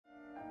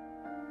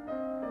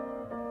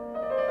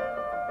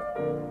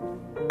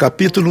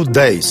Capítulo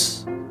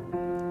 10.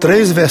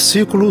 3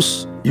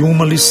 versículos e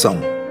uma lição.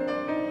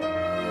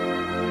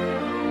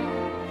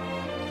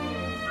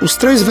 Os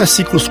 3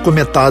 versículos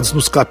comentados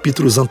nos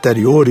capítulos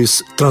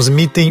anteriores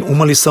transmitem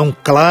uma lição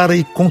clara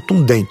e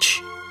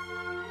contundente.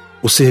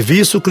 O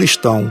serviço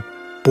cristão,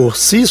 por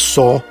si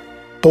só,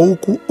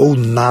 pouco ou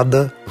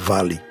nada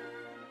vale.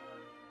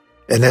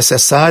 É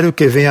necessário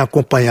que venha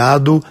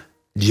acompanhado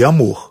de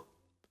amor.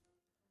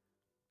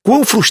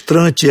 Quão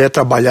frustrante é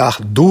trabalhar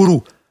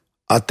duro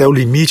até o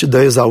limite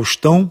da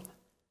exaustão,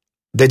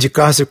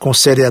 dedicar-se com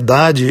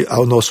seriedade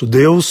ao nosso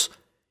Deus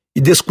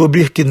e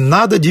descobrir que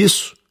nada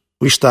disso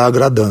o está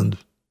agradando.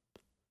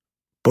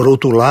 Por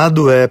outro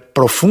lado, é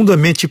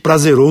profundamente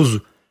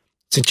prazeroso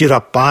sentir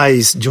a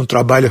paz de um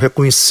trabalho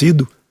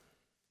reconhecido,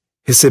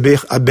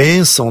 receber a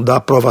bênção da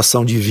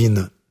aprovação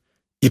divina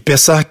e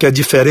pensar que a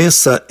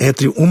diferença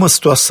entre uma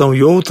situação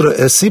e outra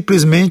é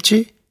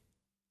simplesmente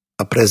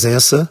a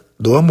presença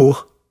do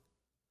amor.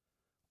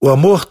 O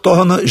amor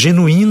torna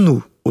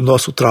genuíno o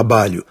nosso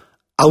trabalho,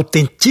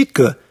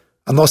 autentica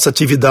a nossa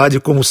atividade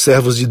como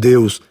servos de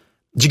Deus,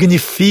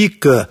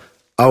 dignifica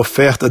a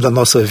oferta da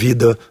nossa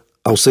vida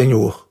ao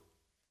Senhor.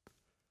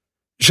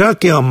 Já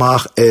que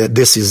amar é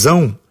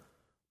decisão,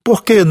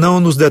 por que não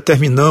nos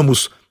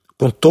determinamos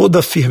com toda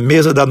a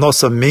firmeza da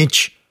nossa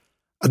mente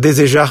a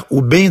desejar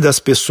o bem das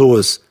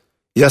pessoas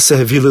e a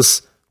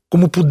servi-las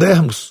como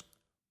pudermos?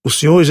 O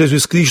Senhor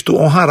Jesus Cristo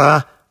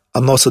honrará a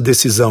nossa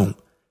decisão.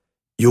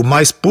 E o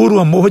mais puro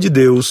amor de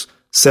Deus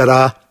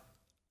será,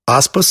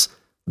 aspas,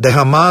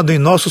 derramado em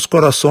nossos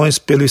corações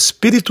pelo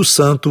Espírito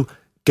Santo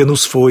que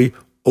nos foi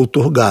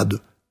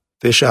outorgado.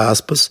 Fecha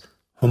aspas,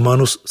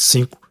 Romanos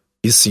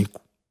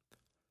 5:5.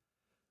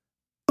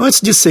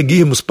 Antes de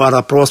seguirmos para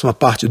a próxima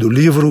parte do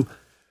livro,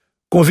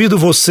 convido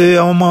você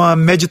a uma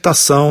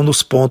meditação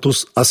nos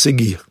pontos a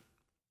seguir.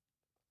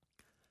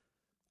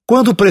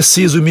 Quando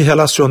preciso me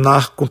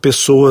relacionar com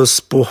pessoas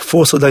por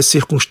força das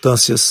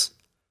circunstâncias,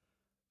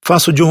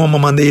 faço de uma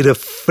maneira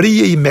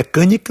fria e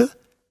mecânica,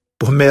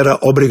 por mera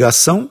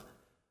obrigação,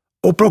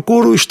 ou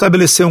procuro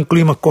estabelecer um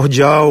clima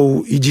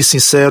cordial e de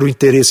sincero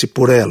interesse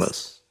por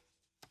elas?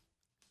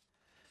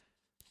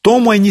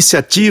 Tomo a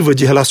iniciativa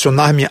de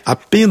relacionar-me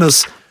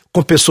apenas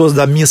com pessoas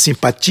da minha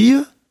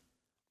simpatia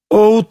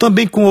ou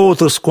também com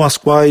outras com as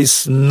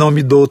quais não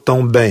me dou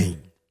tão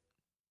bem?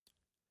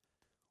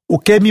 O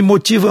que me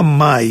motiva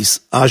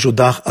mais a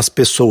ajudar as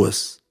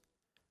pessoas?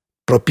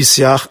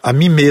 Propiciar a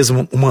mim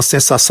mesmo uma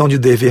sensação de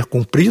dever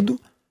cumprido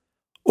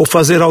ou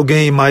fazer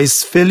alguém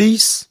mais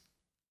feliz?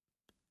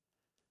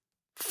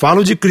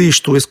 Falo de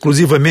Cristo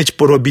exclusivamente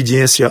por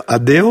obediência a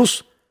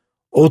Deus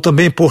ou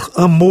também por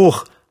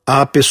amor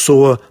à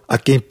pessoa a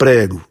quem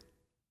prego?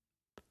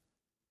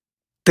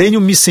 Tenho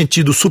me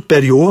sentido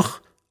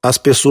superior às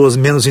pessoas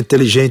menos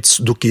inteligentes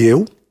do que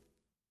eu?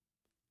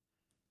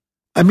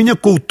 A minha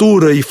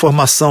cultura e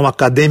formação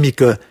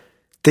acadêmica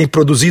tem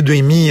produzido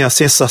em mim a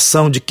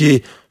sensação de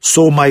que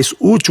sou mais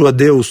útil a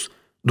Deus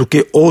do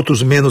que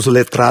outros menos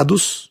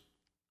letrados?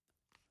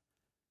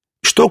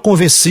 Estou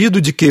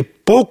convencido de que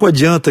pouco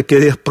adianta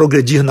querer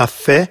progredir na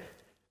fé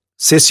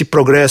se esse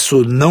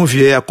progresso não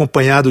vier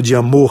acompanhado de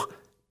amor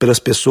pelas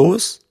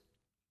pessoas?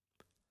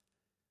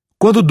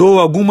 Quando dou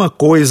alguma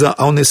coisa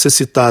ao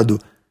necessitado,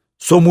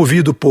 sou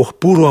movido por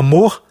puro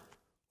amor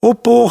ou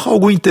por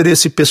algum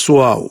interesse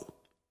pessoal?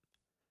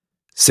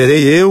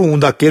 Serei eu um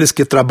daqueles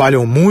que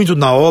trabalham muito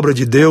na obra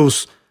de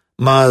Deus,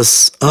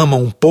 mas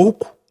amam um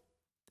pouco?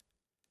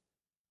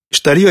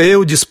 Estaria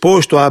eu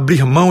disposto a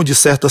abrir mão de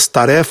certas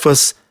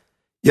tarefas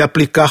e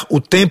aplicar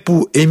o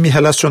tempo em me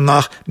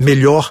relacionar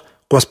melhor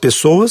com as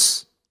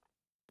pessoas?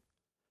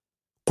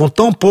 Com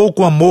tão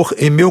pouco amor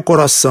em meu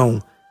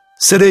coração,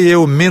 serei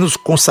eu menos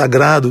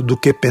consagrado do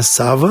que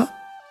pensava?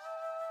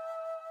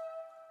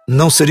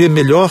 Não seria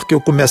melhor que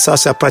eu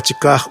começasse a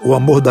praticar o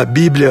amor da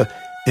Bíblia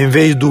em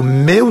vez do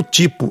meu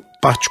tipo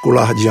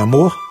particular de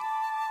amor?